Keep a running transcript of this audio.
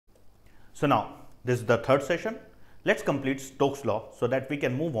So now this is the third session. Let's complete Stokes' law so that we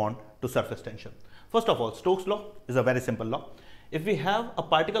can move on to surface tension. First of all, Stokes' law is a very simple law. If we have a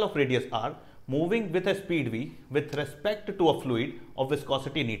particle of radius r moving with a speed v with respect to a fluid of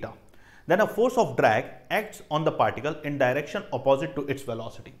viscosity neta, then a force of drag acts on the particle in direction opposite to its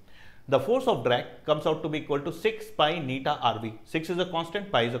velocity. The force of drag comes out to be equal to 6 pi neta rv. 6 is a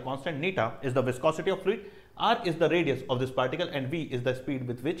constant, pi is a constant, neta is the viscosity of fluid, r is the radius of this particle, and v is the speed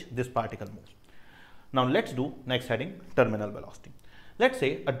with which this particle moves. Now let's do next heading, terminal velocity. Let's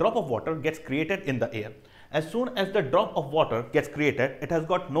say a drop of water gets created in the air. As soon as the drop of water gets created, it has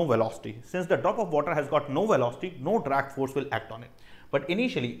got no velocity. Since the drop of water has got no velocity, no drag force will act on it. But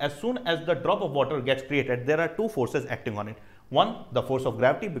initially, as soon as the drop of water gets created, there are two forces acting on it. One, the force of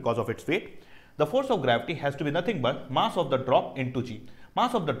gravity because of its weight. The force of gravity has to be nothing but mass of the drop into g.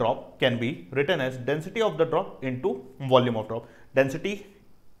 Mass of the drop can be written as density of the drop into volume of drop. Density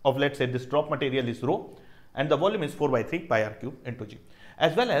of, let's say, this drop material is rho, and the volume is 4 by 3 pi r cube into g.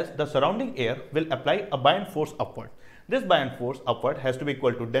 As well as the surrounding air will apply a buoyant force upward. This buoyant force upward has to be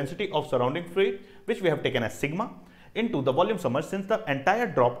equal to density of surrounding fluid, which we have taken as sigma, into the volume submerged. Since the entire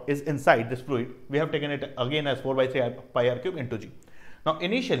drop is inside this fluid, we have taken it again as 4 by 3 pi r cube into g. Now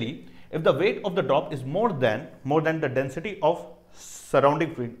initially, if the weight of the drop is more than the density of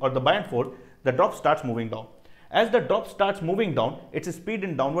surrounding fluid or the buoyant force, the drop starts moving down. As the drop starts moving down, its speed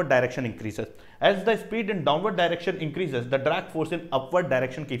in downward direction increases. As the speed in downward direction increases, the drag force in upward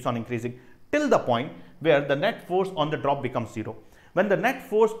direction keeps on increasing till the point where the net force on the drop becomes zero. When the net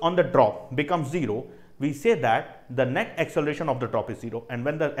force on the drop becomes zero, we say that the net acceleration of the drop is zero, and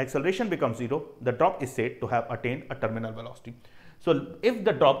when the acceleration becomes zero, the drop is said to have attained a terminal velocity. So if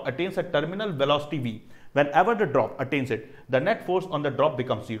the drop attains a terminal velocity v, whenever the drop attains it, the net force on the drop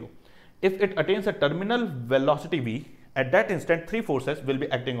becomes zero. If it attains a terminal velocity v, at that instant three forces will be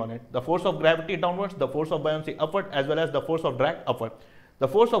acting on it: the force of gravity downwards, the force of buoyancy upward, as well as the force of drag upward. The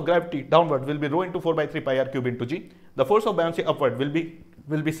force of gravity downward will be rho into 4 by 3 pi r cube into g. The force of buoyancy upward will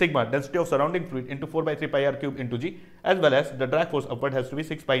be sigma, density of surrounding fluid, into 4 by 3 pi r cube into g, as well as the drag force upward has to be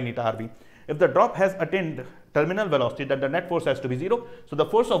 6 pi neta rv. If the drop has attained terminal velocity, then the net force has to be zero. So the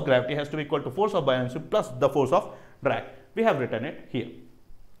force of gravity has to be equal to force of buoyancy plus the force of drag. We have written it here.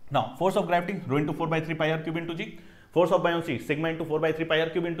 Now force of gravity rho into 4 by 3 pi r cube into g, force of buoyancy sigma into 4 by 3 pi r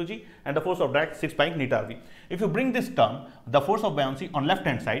cube into g, and the force of drag 6 pi neta rv. If you bring this term, the force of buoyancy on left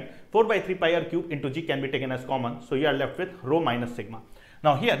hand side, 4 by 3 pi r cube into g can be taken as common, so you are left with rho minus sigma.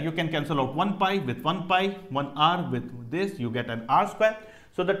 Now here you can cancel out 1 pi with 1 pi, 1 r with this, you get an r square.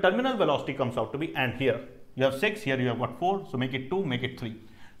 So the terminal velocity comes out to be, and here you have 6, here you have what, 4, so make it 2, make it 3.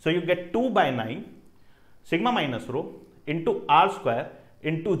 So you get 2 by 9 sigma minus rho into r square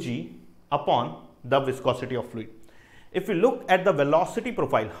into g upon the viscosity of fluid. If we look at the velocity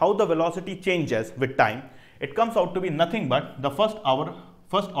profile, how the velocity changes with time, it comes out to be nothing but the first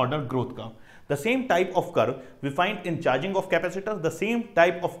order growth curve. The same type of curve we find in charging of capacitors, the same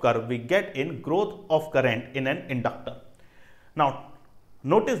type of curve we get in growth of current in an inductor. Now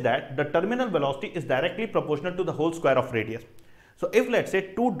notice that the terminal velocity is directly proportional to the whole square of radius. So if, let's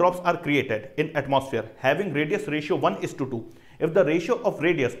say, two drops are created in atmosphere having radius ratio 1:2, if the ratio of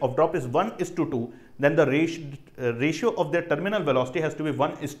radius of drop is 1:2, then the ratio of their terminal velocity has to be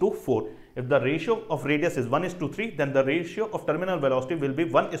 1:4. If the ratio of radius is 1:3, then the ratio of terminal velocity will be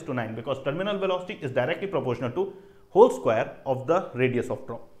 1:9, because terminal velocity is directly proportional to whole square of the radius of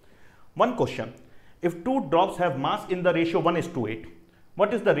drop. One question: if two drops have mass in the ratio 1:8,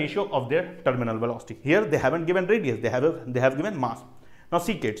 what is the ratio of their terminal velocity? Here they haven't given radius, they have given mass. Now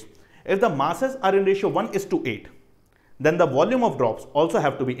see kids, if the masses are in ratio 1:8, then the volume of drops also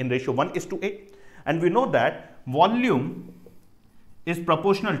have to be in ratio 1:8, and we know that volume is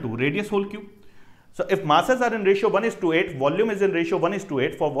proportional to radius whole cube. So if masses are in ratio 1:8, volume is in ratio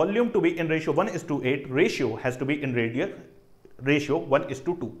 1:8. For volume to be in ratio 1:8, ratio has to be in ratio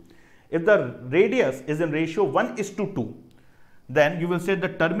 1:2. If the radius is in ratio 1:2, then you will say the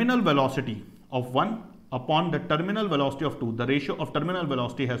terminal velocity of 1 upon the terminal velocity of 2, the ratio of terminal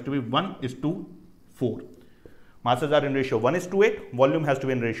velocity has to be 1:4. Masses are in ratio 1:8, volume has to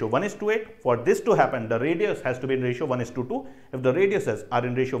be in ratio 1:8. For this to happen, the radius has to be in ratio 1:2. If the radiuses are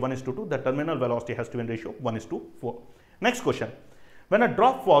in ratio 1:2, the terminal velocity has to be in ratio 1:4. Next question: when a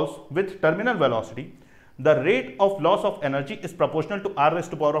drop falls with terminal velocity, the rate of loss of energy is proportional to r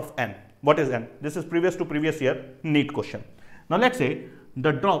raised to power of n. What is n? This is previous to previous year NEET question. Now let's say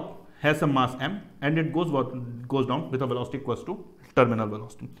the drop has some mass m and it goes down with a velocity equals to terminal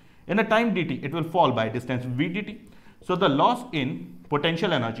velocity. In a time dt, it will fall by distance v dt. So the loss in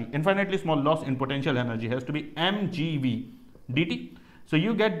potential energy, infinitely small loss in potential energy, has to be mgv dt. So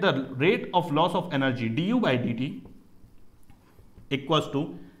you get the rate of loss of energy du by dt equals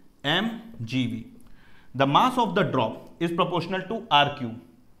to mgv. The mass of the drop is proportional to r cube.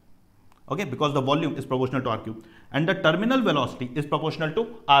 Okay, because the volume is proportional to r cube, and the terminal velocity is proportional to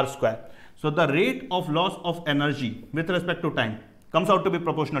r square. So the rate of loss of energy with respect to time comes out to be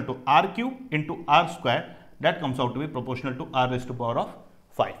proportional to r cube into r square. That comes out to be proportional to r raised to power of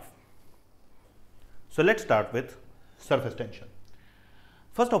 5. So let's start with surface tension.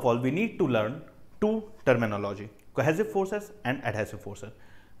 First of all, we need to learn two terminology: cohesive forces and adhesive forces.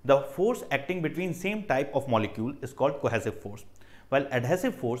 The force acting between same type of molecule is called cohesive force, while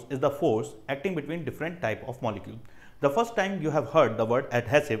adhesive force is the force acting between different type of molecule. The first time you have heard the word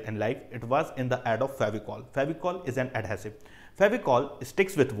adhesive in life, it was in the ad of Fevicol. Fevicol is an adhesive. Fevicol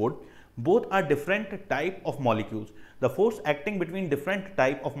sticks with wood. Both are different type of molecules. The force acting between different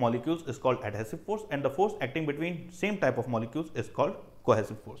type of molecules is called adhesive force, and the force acting between same type of molecules is called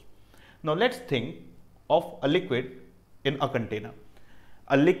cohesive force. Now let's think of a liquid in a container.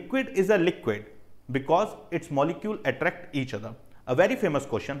 A liquid is a liquid because its molecule attract each other. A very famous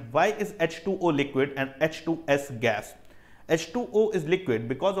question: why is H2O liquid and H2S gas? H2O is liquid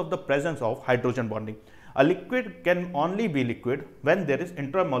because of the presence of hydrogen bonding. A liquid can only be liquid when there is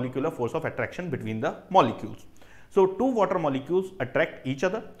intramolecular force of attraction between the molecules. So two water molecules attract each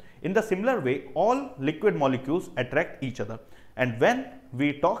other. In the similar way, all liquid molecules attract each other. And when we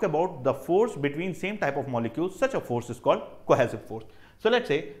talk about the force between same type of molecules, such a force is called cohesive force. So let's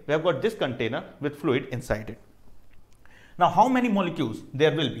say we have got this container with fluid inside it. Now how many molecules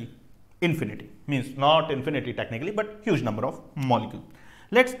there will be? Infinity. Means not infinity technically, but huge number of molecules.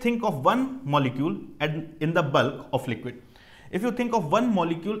 Let's think of one molecule in the bulk of liquid. If you think of one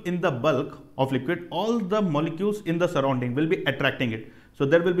molecule in the bulk of liquid, all the molecules in the surrounding will be attracting it. So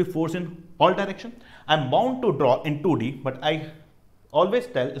there will be force in all direction. I am bound to draw in 2D, but I always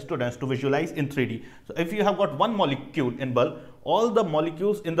tell students to visualize in 3D. So if you have got one molecule in bulk, all the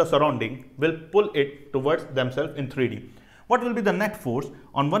molecules in the surrounding will pull it towards themselves in 3D. What will be the net force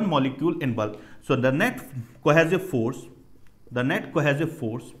on one molecule in bulk? So the net cohesive force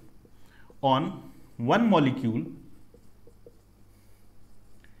on one molecule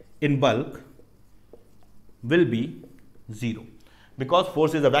in bulk will be 0, because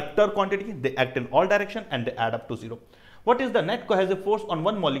force is a vector quantity. They act in all direction and they add up to 0. What is the net cohesive force on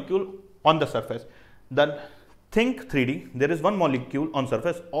one molecule on the surface? Then think 3D. There is one molecule on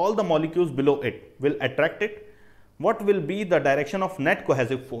surface. All the molecules below it will attract it. What will be the direction of net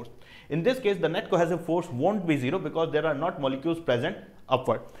cohesive force? In this case, the net cohesive force won't be 0 because there are not molecules present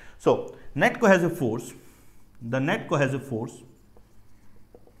upward. So net cohesive force, the net cohesive force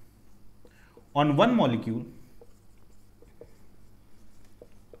on one molecule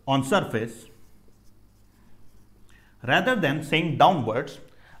on surface, rather than saying downwards,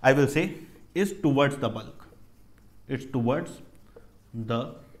 I will say is towards the bulk. It's towards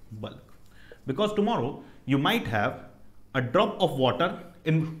the bulk. Because tomorrow you might have a drop of water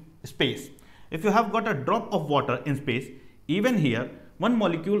in space. If you have got a drop of water in space, even here one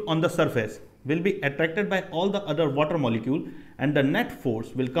molecule on the surface will be attracted by all the other water molecule, and the net force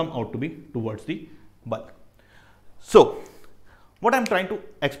will come out to be towards the bulk. So what I am trying to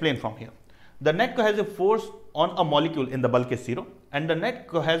explain from here, the net cohesive force on a molecule in the bulk is 0, and the net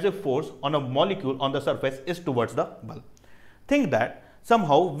cohesive force on a molecule on the surface is towards the bulk. Think that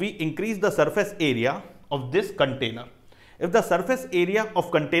somehow we increase the surface area of this container. If the surface area of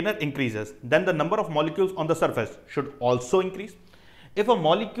container increases, then the number of molecules on the surface should also increase. If a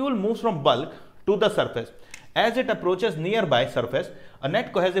molecule moves from bulk to the surface, as it approaches nearby surface, a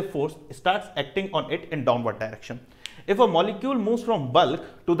net cohesive force starts acting on it in downward direction. If a molecule moves from bulk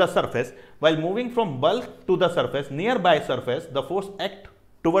to the surface, while moving from bulk to the surface, nearby surface, the force acts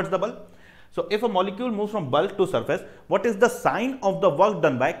towards the bulk. So if a molecule moves from bulk to surface, what is the sign of the work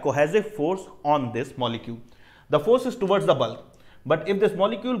done by cohesive force on this molecule? The force is towards the bulk. But if this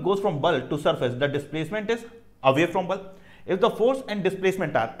molecule goes from bulk to surface, the displacement is away from bulk. If the force and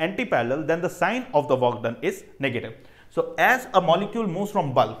displacement are anti-parallel, then the sign of the work done is negative. So as a molecule moves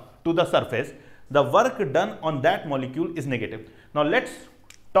from bulk to the surface, the work done on that molecule is negative. Now let's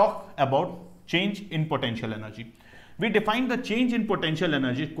talk about change in potential energy. We define the change in potential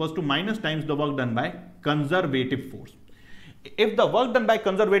energy equals to minus times the work done by conservative force. If the work done by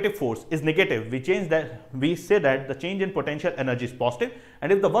conservative force is negative, we say that the change in potential energy is positive,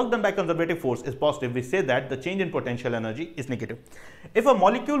 and if the work done by conservative force is positive, we say that the change in potential energy is negative. If a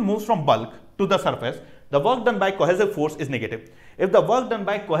molecule moves from bulk to the surface, the work done by cohesive force is negative. If the work done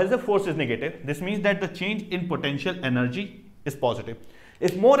by cohesive force is negative, this means that the change in potential energy is positive.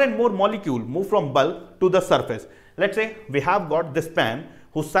 If more and more molecules move from bulk to the surface, Let's say we have got this pan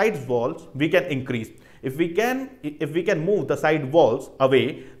whose side walls we can increase. If we can move the side walls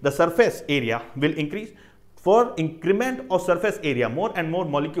away, the surface area will increase. For increment of surface area, more and more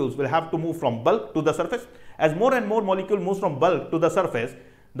molecules will have to move from bulk to the surface. As more and more molecule moves from bulk to the surface,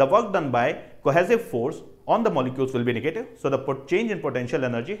 the work done by cohesive force on the molecules will be negative. So the change in potential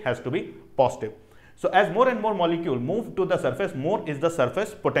energy has to be positive. So as more and more molecule move to the surface, more is the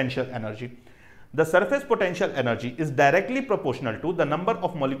surface potential energy. The surface potential energy is directly proportional to the number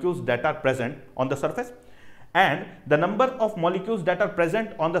of molecules that are present on the surface, and the number of molecules that are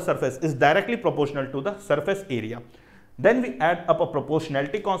present on the surface is directly proportional to the surface area. Then we add up a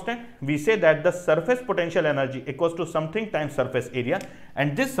proportionality constant. We say that the surface potential energy equals to something times surface area,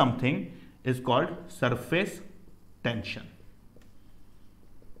 and this something is called surface tension.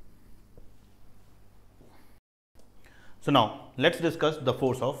 So now let's discuss the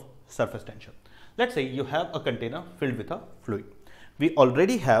force of surface tension. Let's say you have a container filled with a fluid. We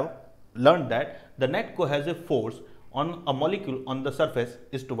already have learned that the net cohesive force on a molecule on the surface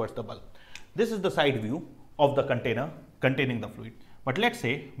is towards the bulk. This is the side view of the container containing the fluid. But let's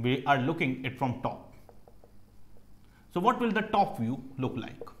say we are looking it from top. So what will the top view look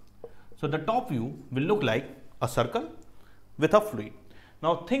like? So the top view will look like a circle with a fluid.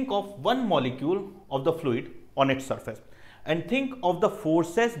 Now think of one molecule of the fluid on its surface and think of the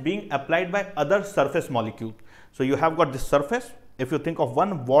forces being applied by other surface molecules. So you have got this surface. If you think of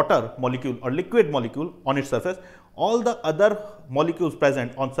one water molecule or liquid molecule on its surface, all the other molecules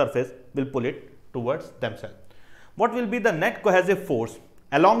present on surface will pull it towards themselves. What will be the net cohesive force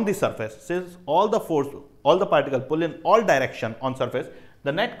along the surface? Since all the particles pull in all direction on surface,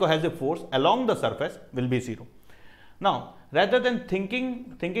 the net cohesive force along the surface will be 0. Now, rather than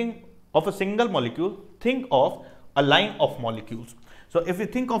thinking of a single molecule, think of a line of molecules. So if we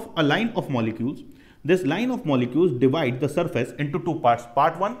think of a line of molecules, this line of molecules divide the surface into two parts,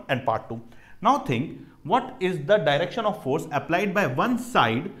 part 1 and part 2. Now think, what is the direction of force applied by one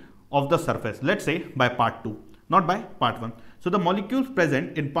side of the surface? Let's say by part 2, not by part 1. So the molecules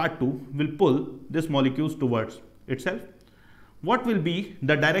present in part 2 will pull these molecules towards itself. What will be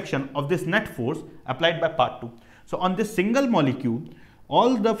the direction of this net force applied by part 2? So on this single molecule,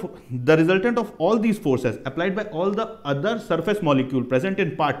 all the resultant of all these forces applied by all the other surface molecule present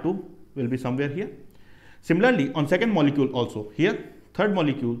in part 2 will be somewhere here. Similarly, on second molecule also, here, third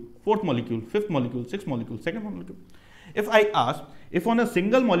molecule, fourth molecule, fifth molecule, sixth molecule, second molecule. If I ask, if on a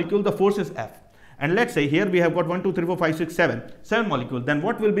single molecule the force is F, and let's say here we have got 1, 2, 3, 4, 5, 6, 7 molecules, then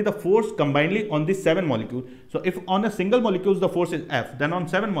what will be the force combinedly on these 7 molecules? So if on a single molecule the force is F, then on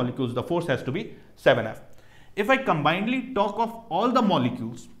 7 molecules the force has to be 7F. If I combinedly talk of all the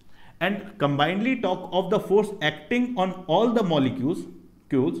molecules and combinedly talk of the force acting on all the molecules,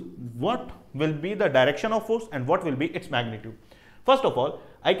 what will be the direction of force and what will be its magnitude? First of all,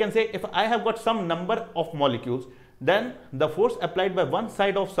 I can say if I have got some number of molecules, then the force applied by one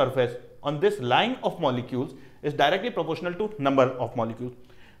side of surface on this line of molecules is directly proportional to number of molecules.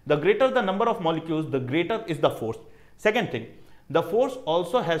 The greater the number of molecules, the greater is the force. Second thing, the force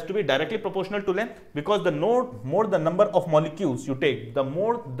also has to be directly proportional to length, because the more the number of molecules you take, the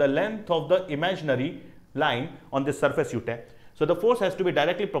more the length of the imaginary line on this surface you take. So the force has to be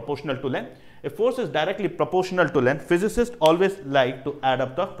directly proportional to length. If force is directly proportional to length, physicists always like to add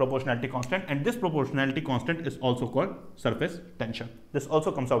up the proportionality constant, and this proportionality constant is also called surface tension. This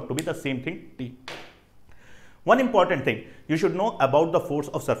also comes out to be the same thing, T. One important thing you should know about the force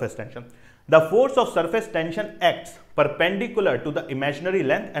of surface tension. The force of surface tension acts perpendicular to the imaginary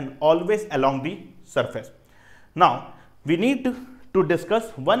length and always along the surface. Now, we need to discuss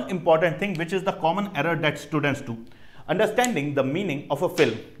one important thing, which is the common error that students do. Understanding the meaning of a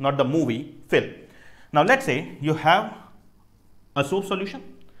film, not the movie film. Now, let's say you have a soap solution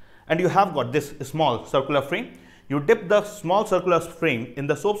and you have got this small circular frame. You dip the small circular frame in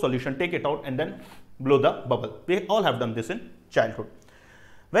the soap solution, take it out and then blow the bubble. We all have done this in childhood.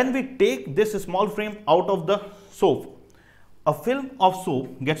 When we take this small frame out of the soap, a film of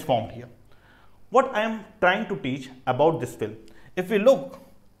soap gets formed here. What I am trying to teach about this film, if we look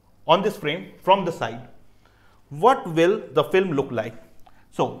on this frame from the side, what will the film look like?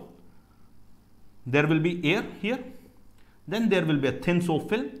 So, there will be air here, then there will be a thin soap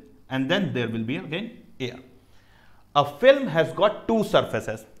film, and then there will be again air. A film has got two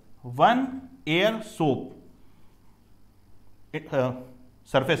surfaces, one air soap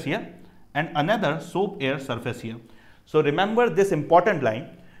surface here and another soap air surface here. So remember this important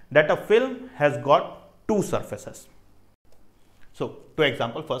line that a film has got two surfaces. So to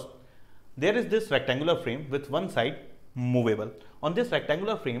example, first, there is this rectangular frame with one side movable. On this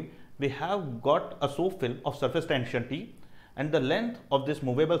rectangular frame, we have got a soap film of surface tension T and the length of this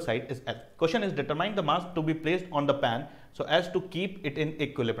movable side is L. Question is determine the mass to be placed on the pan so as to keep it in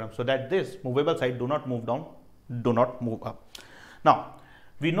equilibrium so that this movable side do not move down, do not move up. Now,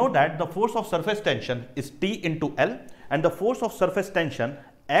 we know that the force of surface tension is T into L and the force of surface tension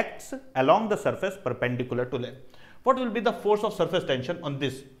acts along the surface perpendicular to L. What will be the force of surface tension on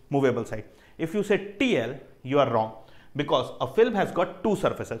this movable side? If you say TL, you are wrong because a film has got two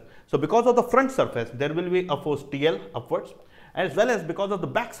surfaces. So because of the front surface, there will be a force TL upwards, as well as because of the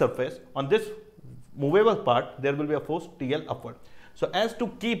back surface on this movable part, there will be a force TL upward. So as to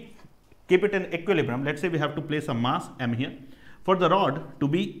keep it in equilibrium, let's say we have to place a mass M here. For the rod to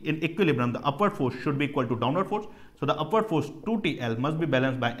be in equilibrium, the upward force should be equal to downward force. So the upward force 2TL must be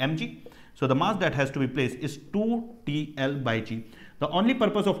balanced by mg. So the mass that has to be placed is 2TL by g. The only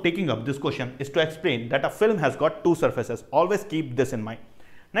purpose of taking up this question is to explain that a film has got two surfaces. Always keep this in mind.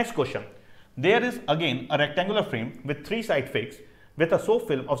 Next question. There is again a rectangular frame with three side fixed with a soap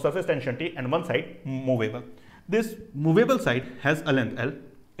film of surface tension T and one side movable. This movable side has a length L.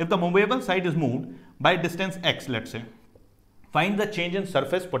 If the movable side is moved by distance x, let's say, find the change in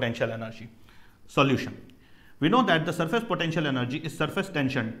surface potential energy. Solution. We know that the surface potential energy is surface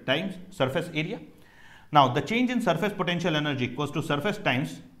tension times surface area. Now, the change in surface potential energy equals to surface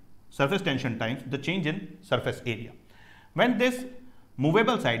tension times the change in surface area. When this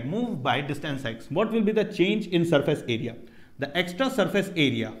movable side moves by distance x, what will be the change in surface area? The extra surface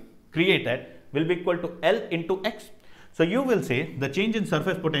area created will be equal to L into x. So, you will say the change in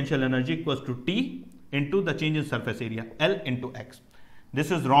surface potential energy equals to T into the change in surface area, L into x.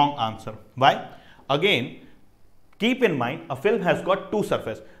 This is wrong answer. Why? Again, keep in mind a film has got two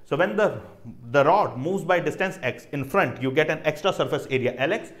surfaces. So when the rod moves by distance x, in front you get an extra surface area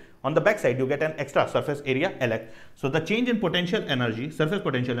Lx, on the back side you get an extra surface area Lx. So the change in potential energy, surface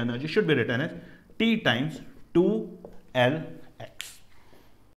potential energy, should be written as T times 2Lx.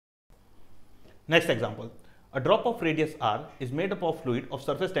 Next example. A drop of radius r is made up of fluid of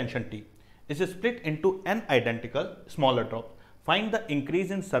surface tension T. It is split into n identical smaller drops. Find the increase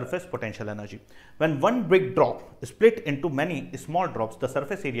in surface potential energy. When one big drop is split into many small drops, the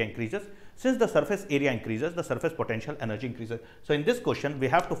surface area increases. Since the surface area increases, the surface potential energy increases. So in this question, we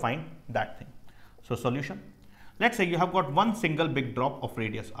have to find that thing. So solution. Let's say you have got one single big drop of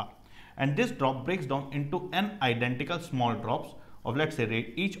radius r, and this drop breaks down into n identical small drops of, let's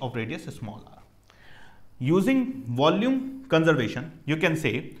say, each of radius small r. Using volume conservation, you can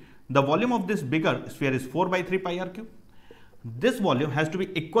say the volume of this bigger sphere is 4 by 3 pi r cube. This volume has to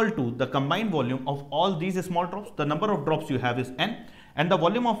be equal to the combined volume of all these small drops. The number of drops you have is n, and the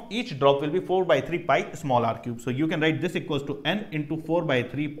volume of each drop will be 4 by 3 pi small r cube. So you can write this equals to n into 4 by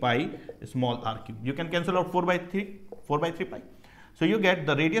 3 pi small r cube. You can cancel out 4 by 3 pi. So you get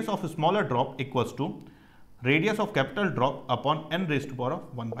the radius of a smaller drop equals to radius of capital drop upon n raised to power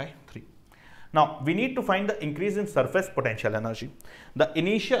of 1 by 3. Now we need to find the increase in surface potential energy. The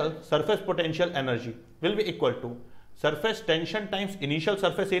initial surface potential energy will be equal to surface tension times initial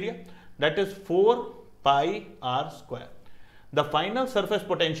surface area, that is 4 pi r square. The final surface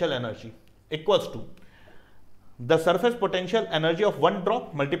potential energy equals to the surface potential energy of one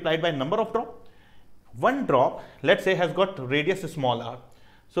drop multiplied by number of drop. One drop, let's say, has got radius small r.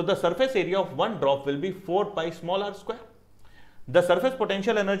 So the surface area of one drop will be 4 pi small r square. The surface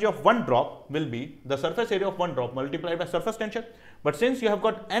potential energy of one drop will be the surface area of one drop multiplied by surface tension. But since you have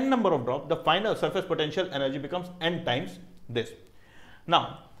got n number of drops, the final surface potential energy becomes n times this.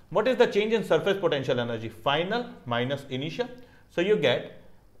 Now, what is the change in surface potential energy? Final minus initial. So you get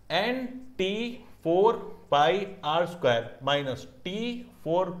n t 4 pi r square minus t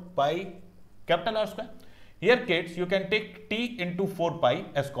 4 pi capital R square. Here, kids, you can take t into 4 pi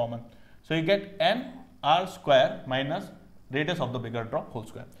as common. So you get n r square minus radius of the bigger drop whole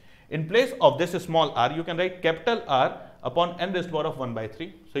square. In place of this small r, you can write capital R upon n raised to power of 1 by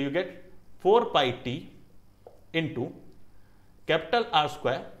 3. So you get 4 pi t into capital R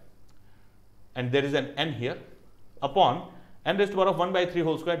square, and there is an n here, upon n raised to power of 1 by 3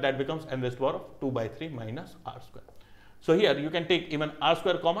 whole square, that becomes n raised to power of 2 by 3 minus r square. So here you can take even r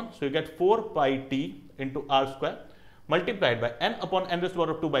square common. So you get 4 pi t into r square multiplied by n upon n raised to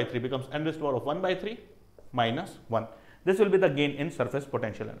power of 2 by 3 becomes n raised to power of 1 by 3 minus 1. This will be the gain in surface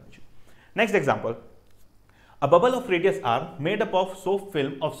potential energy. Next example. A bubble of radius r made up of soap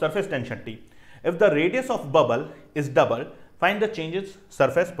film of surface tension T. If the radius of bubble is double, find the changes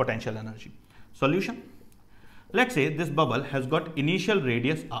surface potential energy. Solution. Let's say this bubble has got initial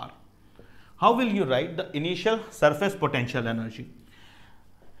radius r. How will you write the initial surface potential energy?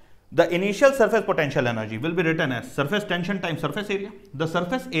 The initial surface potential energy will be written as surface tension times surface area. The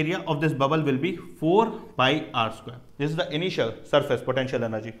surface area of this bubble will be 4 pi r square. This is the initial surface potential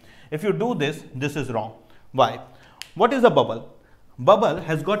energy. If you do this, this is wrong. Why? What is a bubble? Bubble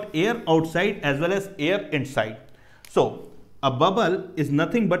has got air outside as well as air inside. So a bubble is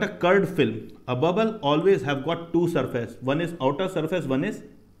nothing but a curved film. A bubble always have got two surfaces. One is outer surface, one is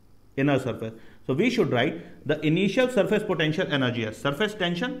inner surface. So we should write the initial surface potential energy as surface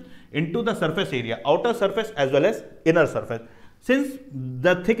tension into the surface area, outer surface as well as inner surface. Since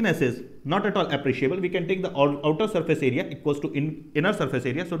the thickness is not at all appreciable, we can take the outer surface area equals to inner surface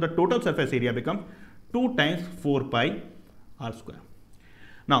area. So the total surface area becomes 2 times 4 pi r square.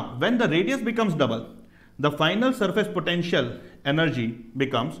 Now when the radius becomes double, the final surface potential energy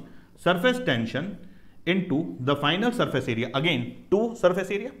becomes surface tension into the final surface area. Again 2 surface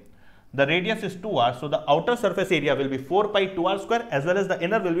area. The radius is 2r, so the outer surface area will be 4 pi 2r square as well as the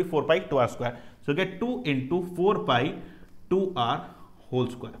inner will be 4 pi 2r square. So get 2 into 4 pi 2r whole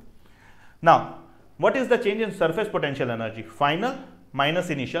square. Now what is the change in surface potential energy? Final minus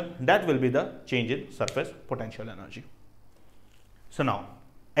initial, that will be the change in surface potential energy. So now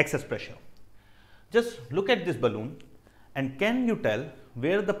excess pressure. Just look at this balloon and can you tell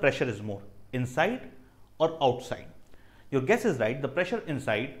where the pressure is more, inside or outside? Your guess is right, the pressure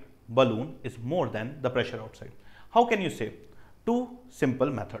inside balloon is more than the pressure outside. How can you say? Two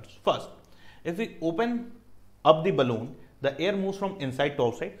simple methods. First, if we open up the balloon, the air moves from inside to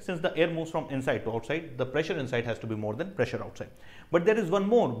outside. Since the air moves from inside to outside, the pressure inside has to be more than pressure outside. But there is one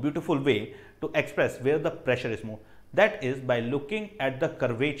more beautiful way to express where the pressure is more. That is by looking at the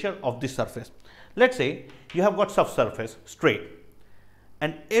curvature of the surface. Let's say you have got subsurface straight,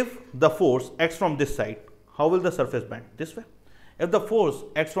 and if the force acts from this side, how will the surface bend? This way. If the force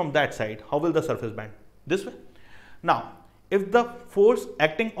acts from that side, how will the surface bend? This way. Now, if the force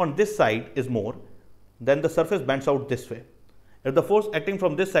acting on this side is more, then the surface bends out this way. If the force acting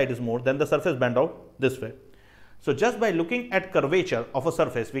from this side is more, then the surface bends out this way. So just by looking at curvature of a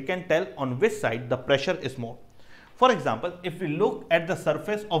surface, we can tell on which side the pressure is more. For example, if we look at the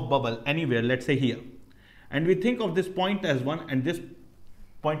surface of bubble anywhere, let's say here, and we think of this point as 1 and this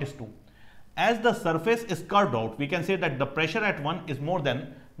point is 2. As the surface is curved out, we can say that the pressure at 1 is more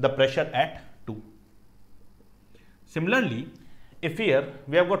than the pressure at 2. Similarly, if here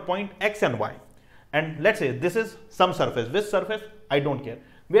we have got point x and y, and let's say this is some surface, which surface I don't care,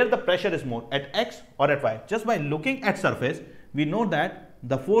 where the pressure is more, at x or at y. Just by looking at surface, we know that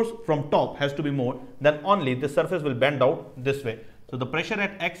the force from top has to be more, then only the surface will bend out this way. So the pressure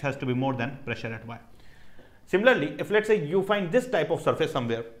at x has to be more than pressure at y. Similarly, if let's say you find this type of surface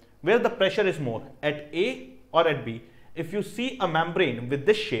somewhere where the pressure is more, at A or at B, if you see a membrane with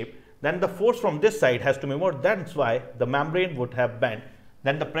this shape, then the force from this side has to be more. That's why the membrane would have bent.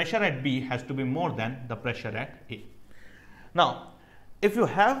 Then the pressure at B has to be more than the pressure at A. Now, if you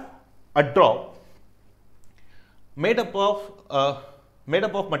have a drop made up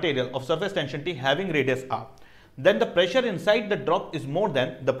of material of surface tension T having radius r, then the pressure inside the drop is more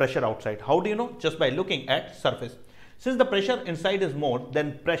than the pressure outside. How do you know? Just by looking at surface. Since the pressure inside is more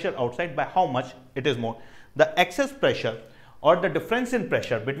than pressure outside, by how much it is more? The excess pressure or the difference in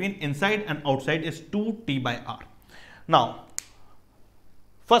pressure between inside and outside is 2T by R. Now,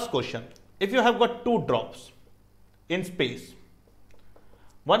 first question, if you have got two drops in space,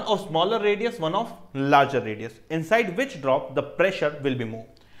 one of smaller radius, one of larger radius, inside which drop the pressure will be more?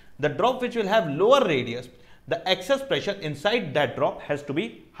 The drop which will have lower radius, the excess pressure inside that drop has to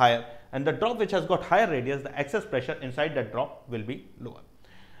be higher, and the drop which has got higher radius, the excess pressure inside that drop will be lower.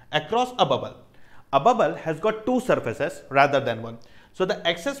 Across a bubble has got two surfaces rather than one. So the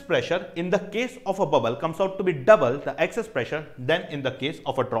excess pressure in the case of a bubble comes out to be double the excess pressure than in the case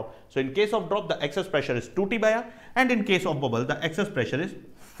of a drop. So in case of drop, the excess pressure is 2T by R, and in case of bubble, the excess pressure is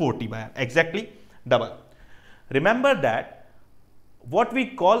 4T by R, exactly double. Remember that what we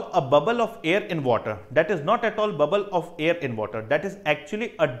call a bubble of air in water, that is not at all bubble of air in water, that is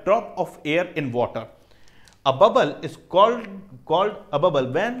actually a drop of air in water. A bubble is called a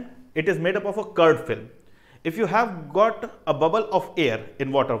bubble when it is made up of a curved film. If you have got a bubble of air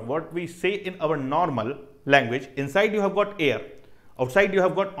in water, what we say in our normal language, inside you have got air, outside you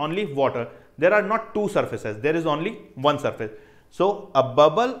have got only water, there are not two surfaces, there is only one surface. So a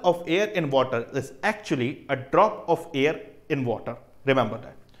bubble of air in water is actually a drop of air in water. Remember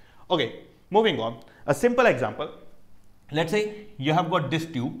that. Okay, moving on. A simple example. Let's say you have got this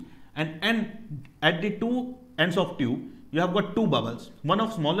tube, and at the two ends of tube, you have got two bubbles, one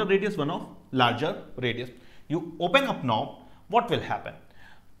of smaller radius, one of larger radius. You open up now, what will happen?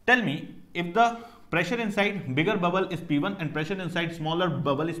 Tell me if the pressure inside bigger bubble is P1 and pressure inside smaller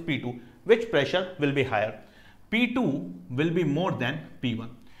bubble is P2, which pressure will be higher? P2 will be more than P1.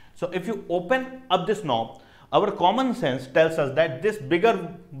 So if you open up this knob, our common sense tells us that this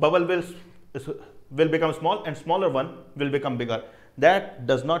bigger bubble will become small and smaller one will become bigger. That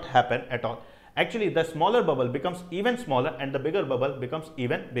does not happen at all. Actually, the smaller bubble becomes even smaller and the bigger bubble becomes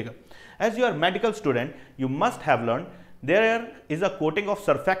even bigger. As you are a medical student, you must have learned there is a coating of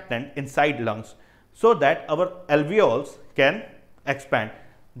surfactant inside lungs so that our alveoles can expand.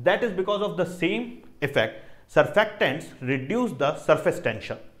 That is because of the same effect. Surfactants reduce the surface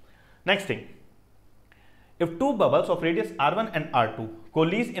tension. Next thing, if two bubbles of radius R1 and R2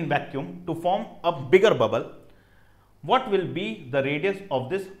 coalesce in vacuum to form a bigger bubble, what will be the radius of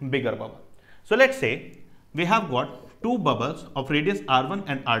this bigger bubble? So let's say we have got two bubbles of radius R1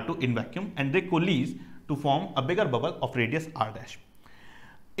 and R2 in vacuum and they coalesce to form a bigger bubble of radius R dash.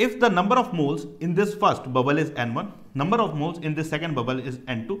 If the number of moles in this first bubble is N1, number of moles in this second bubble is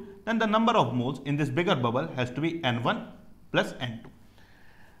N2, then the number of moles in this bigger bubble has to be N1 plus N2.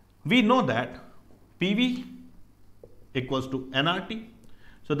 We know that PV equals to nRT.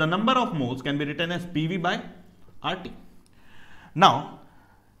 So the number of moles can be written as PV by RT. Now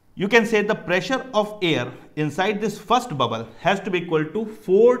you can say the pressure of air inside this first bubble has to be equal to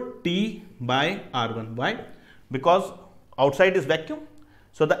 4T by R1. Why? Because outside is vacuum.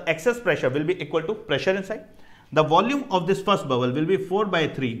 So the excess pressure will be equal to pressure inside. The volume of this first bubble will be 4 by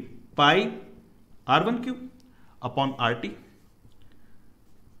 3 pi R1 cube upon RT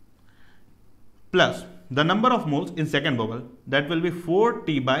plus the number of moles in second bubble, that will be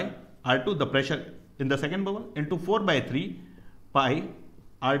 4T by R2, the pressure in the second bubble, into 4 by 3 pi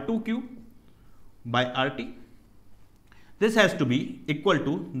R2 cube by RT. This has to be equal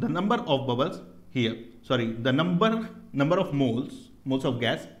to the number of bubbles here, the number of moles of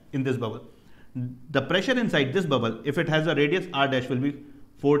gas in this bubble. The pressure inside this bubble, if it has a radius R dash, will be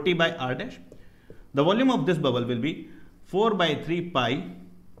 4T by R dash. The volume of this bubble will be 4 by 3 pi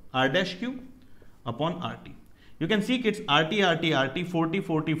R dash cube upon RT. You can see kids, RT, RT, RT, 40,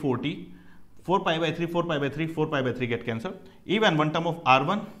 40, 40, 4 pi by 3, 4 pi by 3, 4 pi by 3 get cancelled. Even one term of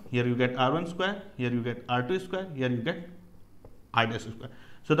R1, here you get R1 square, here you get R2 square, here you get R dash square.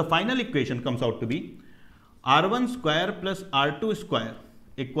 So the final equation comes out to be R1 square plus R2 square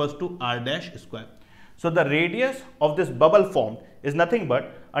equals to R dash square. So the radius of this bubble formed is nothing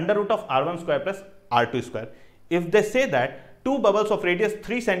but under root of R1 square plus R2 square. If they say that two bubbles of radius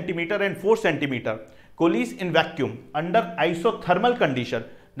 3 centimeter and 4 centimeter coalesce in vacuum under isothermal condition,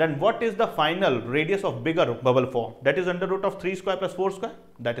 then what is the final radius of bigger bubble form? That is under root of 3 square plus 4 square,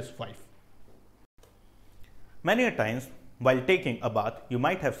 that is 5. Many a times while taking a bath, you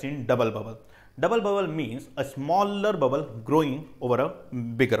might have seen double bubble. Double bubble means a smaller bubble growing over a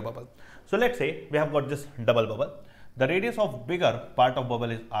bigger bubble. So let's say we have got this double bubble. The radius of bigger part of bubble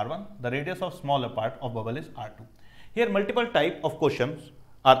is R1, the radius of smaller part of bubble is R2. Here multiple type of questions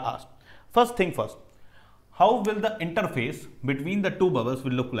are asked. First thing first, how will the interface between the two bubbles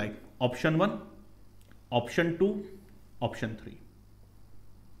will look like? Option 1, option 2, option 3.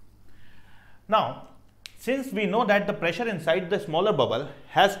 Now, since we know that the pressure inside the smaller bubble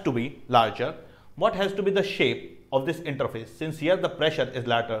has to be larger, what has to be the shape of this interface? Since here the pressure is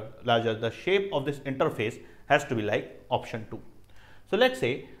larger, the shape of this interface has to be like option 2. So let's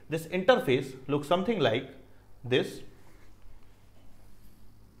say this interface looks something like this,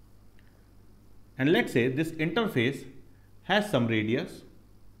 and let's say this interface has some radius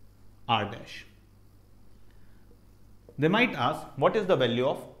R dash. They might ask what is the value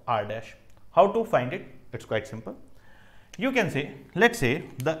of R dash? How to find it? It's quite simple. You can say, let's say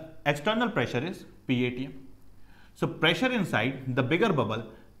the external pressure is PATM. So pressure inside the bigger bubble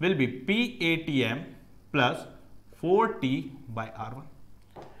will be PATM plus 4T by R1.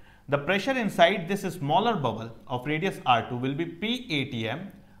 The pressure inside this smaller bubble of radius R2 will be PATM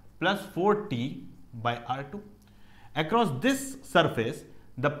plus 4T by R2. Across this surface,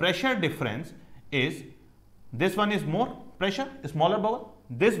 the pressure difference is, this one is more pressure, smaller bubble,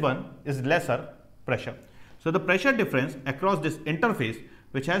 this one is lesser pressure. So the pressure difference across this interface,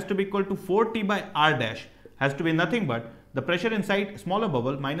 which has to be equal to 4T by R dash, has to be nothing but the pressure inside smaller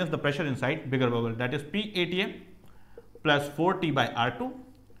bubble minus the pressure inside bigger bubble, that is PATM plus 4T by R2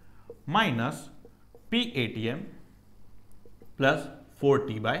 minus PATM plus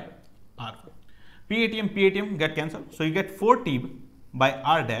 4T by R1. PATM get cancelled. So you get 4T by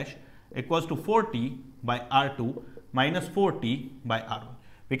R dash equals to 4T by R2 minus 4T by R1.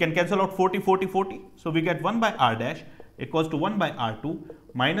 We can cancel out 40, 40, 40. So we get 1 by R dash equals to 1 by R2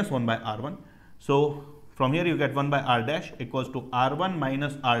 minus 1 by R1. So from here you get 1 by R dash equals to R1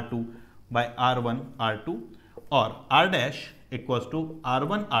 minus R2 by R1 R2 or R dash equals to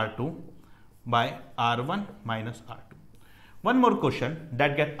R1 R2 by R1 minus R2. One more question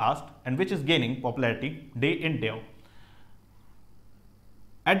that gets asked and which is gaining popularity day in day out.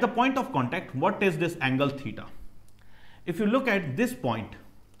 At the point of contact, what is this angle theta? If you look at this point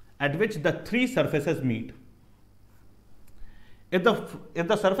at which the three surfaces meet, if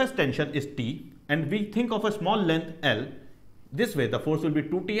the surface tension is T and we think of a small length L, this way the force will be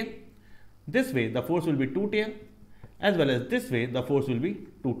 2TL, this way the force will be 2TL, as well as this way the force will be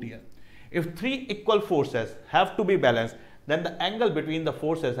 2TL. If three equal forces have to be balanced, then the angle between the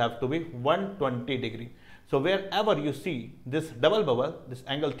forces have to be 120 degree. So wherever you see this double bubble, this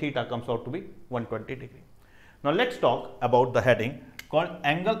angle theta comes out to be 120 degree. Now let's talk about the heading called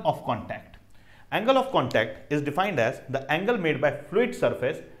angle of contact. Angle of contact is defined as the angle made by fluid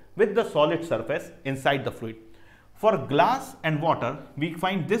surface with the solid surface inside the fluid. For glass and water, we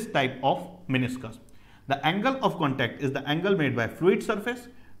find this type of meniscus. The angle of contact is the angle made by fluid surface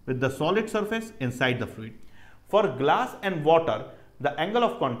with the solid surface inside the fluid. For glass and water, the angle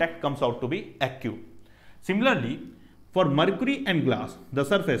of contact comes out to be acute. Similarly, for mercury and glass, the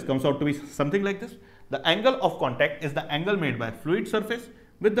surface comes out to be something like this. The angle of contact is the angle made by fluid surface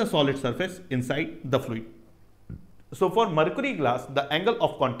with the solid surface inside the fluid. So for mercury glass, the angle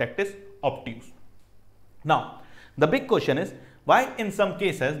of contact is obtuse. Now, the big question is, why in some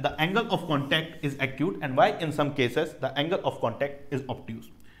cases the angle of contact is acute and why in some cases the angle of contact is obtuse?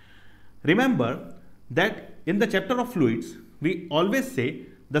 Remember that in the chapter of fluids, we always say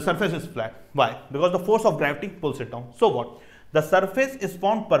the surface is flat. Why? Because the force of gravity pulls it down. So what? The surface is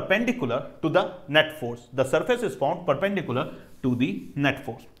found perpendicular to the net force. The surface is found perpendicular to the net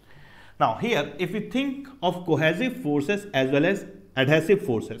force. Now here, if we think of cohesive forces as well as adhesive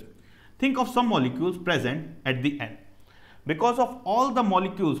forces, think of some molecules present at the end. Because of all the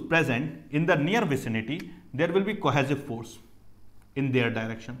molecules present in the near vicinity, there will be cohesive force in their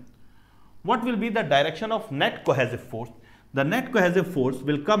direction. What will be the direction of net cohesive force? The net cohesive force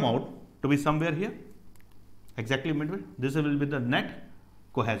will come out to be somewhere here, exactly midway. This will be the net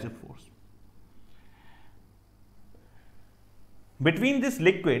cohesive force. Between this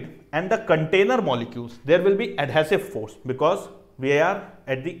liquid and the container molecules, there will be adhesive force because we are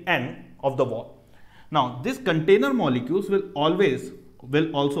at the end of the wall. Now, this container molecules will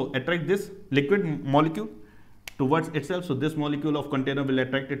also attract this liquid molecule towards itself. So this molecule of container will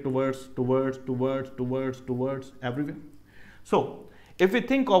attract it towards everywhere. So if we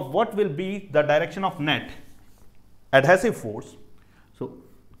think of what will be the direction of net adhesive force,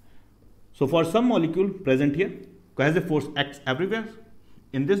 so for some molecule present here, cohesive force acts everywhere.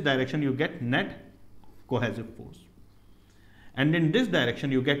 In this direction you get net cohesive force, and in this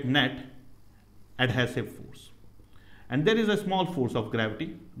direction you get net adhesive force, and there is a small force of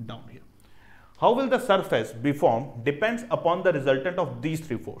gravity down here. How will the surface be formed depends upon the resultant of these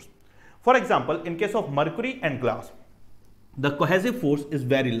three forces. For example, in case of mercury and glass, the cohesive force is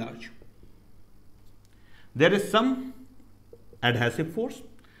very large. There is some adhesive force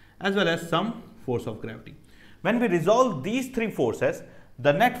as well as some force of gravity. When we resolve these three forces,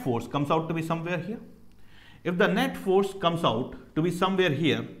 the net force comes out to be somewhere here. If the net force comes out to be somewhere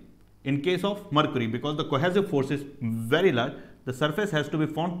here, in case of mercury, because the cohesive force is very large, the surface has to be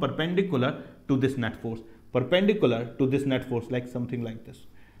found perpendicular to this net force, like something like this.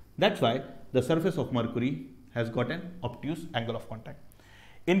 That's why the surface of mercury has got an obtuse angle of contact.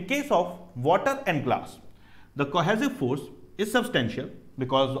 In case of water and glass, the cohesive force is substantial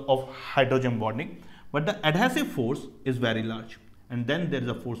because of hydrogen bonding, but the adhesive force is very large, and then there is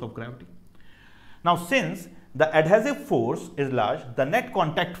a force of gravity. Now, since the adhesive force is large, the net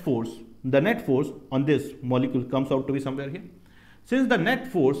force on this molecule comes out to be somewhere here. Since the net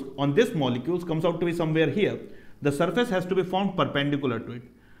force on this molecule comes out to be somewhere here, the surface has to be found perpendicular to it.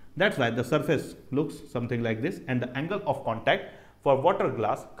 That's why the surface looks something like this, and the angle of contact for water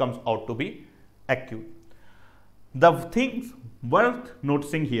glass comes out to be acute. The things worth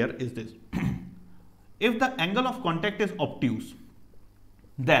noticing here is this. If the angle of contact is obtuse,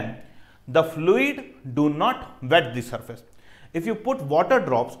 then the fluid do not wet the surface. If you put water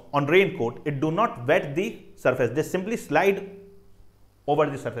drops on raincoat, it do not wet the surface. They simply slide over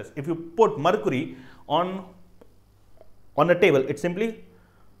the surface. If you put mercury on a table, it simply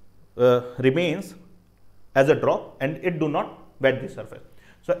remains as a drop and it do not wet the surface.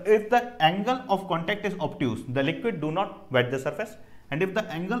 So if the angle of contact is obtuse, the liquid do not wet the surface, and if the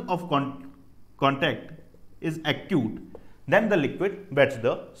angle of contact is acute, then the liquid wets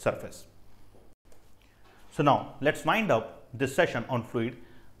the surface. So now let's wind up this session on fluid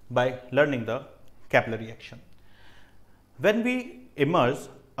by learning the capillary action. When we immerse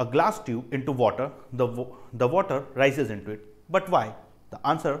a glass tube into water, the water rises into it. But why? The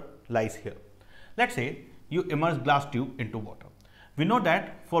answer lies here. Let's say you immerse glass tube into water. We know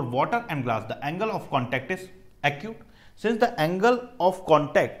that for water and glass, the angle of contact is acute. Since the angle of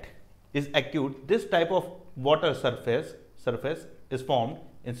contact is acute, this type of water surface is formed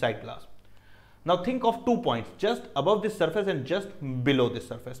inside glass. Now think of 2 points, just above this surface and just below this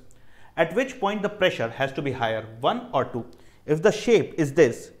surface. At which point the pressure has to be higher, 1 or 2. If the shape is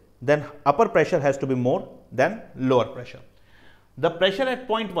this, then upper pressure has to be more than lower pressure. The pressure at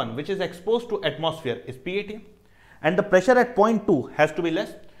point 1, which is exposed to atmosphere, is P atm, and the pressure at point 2 has to be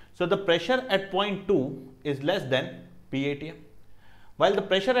less. So the pressure at point 2 is less than P atm, while the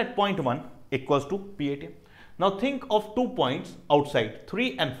pressure at point 1 equals to P atm. Now think of 2 points outside,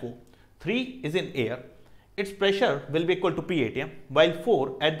 3 and 4. 3 is in air, its pressure will be equal to P atm, while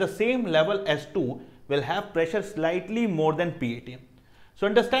 4 at the same level as 2 will have pressure slightly more than P atm. So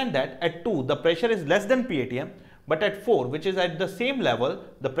understand that at 2 the pressure is less than P atm, but at 4, which is at the same level,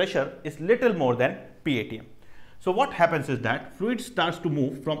 the pressure is little more than P atm. So what happens is that fluid starts to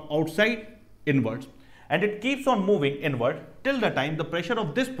move from outside inwards, and it keeps on moving inward till the time the pressure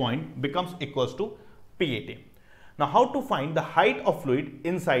of this point becomes equals to P atm. Now how to find the height of fluid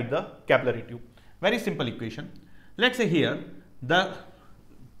inside the capillary tube? Very simple equation. Let's say here the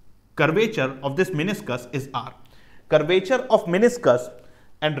curvature of this meniscus is R. Curvature of meniscus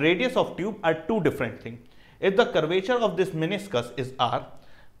and radius of tube are two different things. If the curvature of this meniscus is R,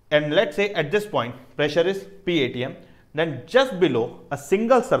 and let's say at this point pressure is P atm, then just below a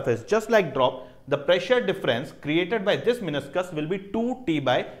single surface, just like drop, the pressure difference created by this meniscus will be 2T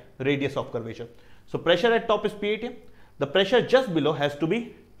by radius of curvature. So pressure at top is P atm, the pressure just below has to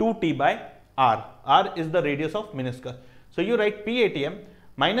be 2T by R. R is the radius of meniscus. So you write P atm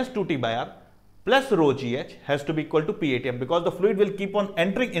minus 2T by R plus rho GH has to be equal to P atm, because the fluid will keep on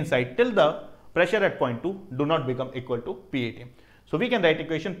entering inside till the pressure at point 2 do not become equal to P atm. So we can write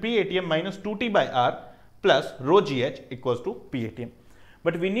equation P atm minus 2T by R plus rho GH equals to P atm.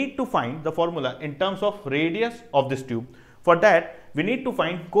 But we need to find the formula in terms of radius of this tube. For that, we need to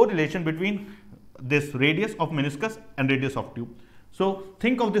find correlation between this radius of meniscus and radius of tube. So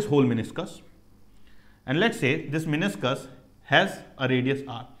think of this whole meniscus, and let's say this meniscus has a radius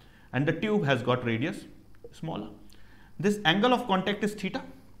R and the tube has got radius smaller. This angle of contact is theta.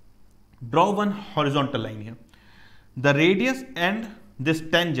 Draw one horizontal line here. The radius and this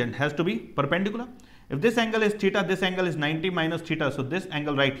tangent has to be perpendicular. If this angle is theta, this angle is 90 minus theta, so this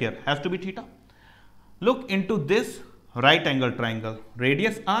angle right here has to be theta. Look into this right angle triangle,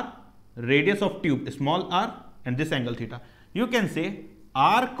 radius R, radius of tube small r, and this angle theta. You can say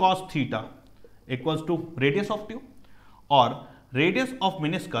r cos theta equals to radius of tube, or radius of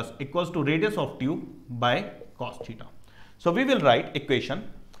meniscus equals to radius of tube by cos theta. So we will write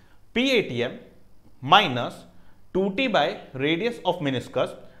equation P atm minus 2T by radius of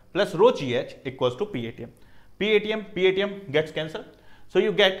meniscus plus rho GH equals to P atm. P atm gets cancelled. So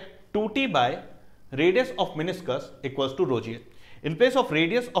you get 2T by radius of meniscus equals to rho GH. In place of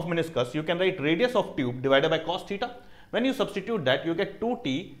radius of meniscus, you can write radius of tube divided by cos theta. When you substitute that, you get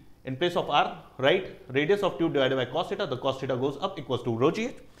 2T in place of r, right? Radius of tube divided by cos theta, the cos theta goes up equals to rho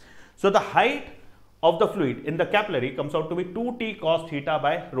GH. So the height of the fluid in the capillary comes out to be 2T cos theta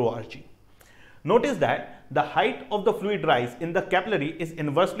by rho Rg. Notice that the height of the fluid rise in the capillary is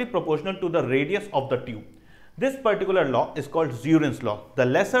inversely proportional to the radius of the tube. This particular law is called Zurin's law. The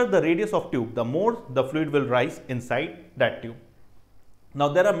lesser the radius of tube, the more the fluid will rise inside that tube. Now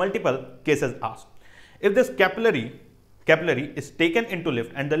there are multiple cases asked. If this capillary is taken into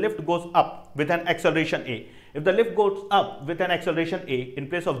lift and the lift goes up with an acceleration a. If the lift goes up with an acceleration a, in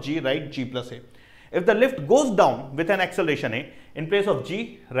place of g, write g plus a. If the lift goes down with an acceleration a, in place of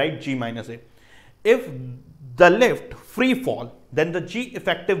g, write g minus a. If the lift free fall, then the g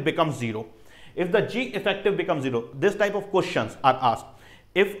effective becomes 0. If the g effective becomes 0, this type of questions are asked.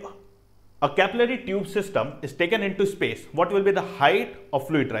 If a capillary tube system is taken into space, what will be the height of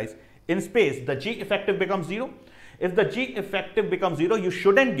fluid rise? In space, the g effective becomes 0. If the g effective becomes 0, you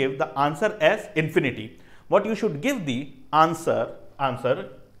shouldn't give the answer as infinity. What you should give the answer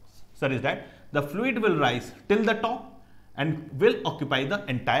is that the fluid will rise till the top and will occupy the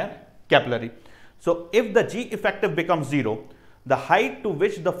entire capillary. So if the g effective becomes 0, the height to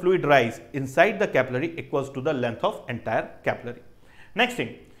which the fluid rise inside the capillary equals to the length of entire capillary. Next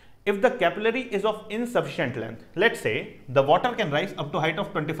thing, if the capillary is of insufficient length, let's say the water can rise up to height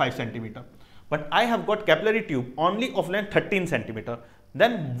of 25 centimeter, but I have got capillary tube only of length 13 centimeter,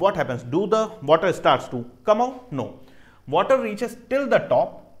 then what happens? Do the water starts to come out? No. Water reaches till the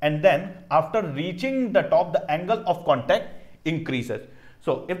top, and then after reaching the top, the angle of contact increases.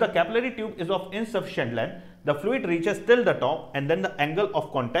 So if the capillary tube is of insufficient length, the fluid reaches till the top and then the angle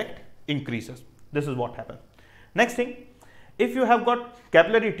of contact increases. This is what happens. Next thing, if you have got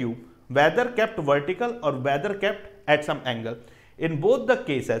capillary tube, whether kept vertical or whether kept at some angle, in both the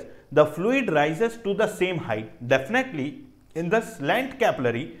cases, the fluid rises to the same height. Definitely, in the slant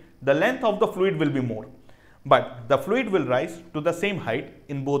capillary, the length of the fluid will be more, but the fluid will rise to the same height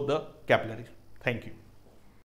in both the capillaries. Thank you.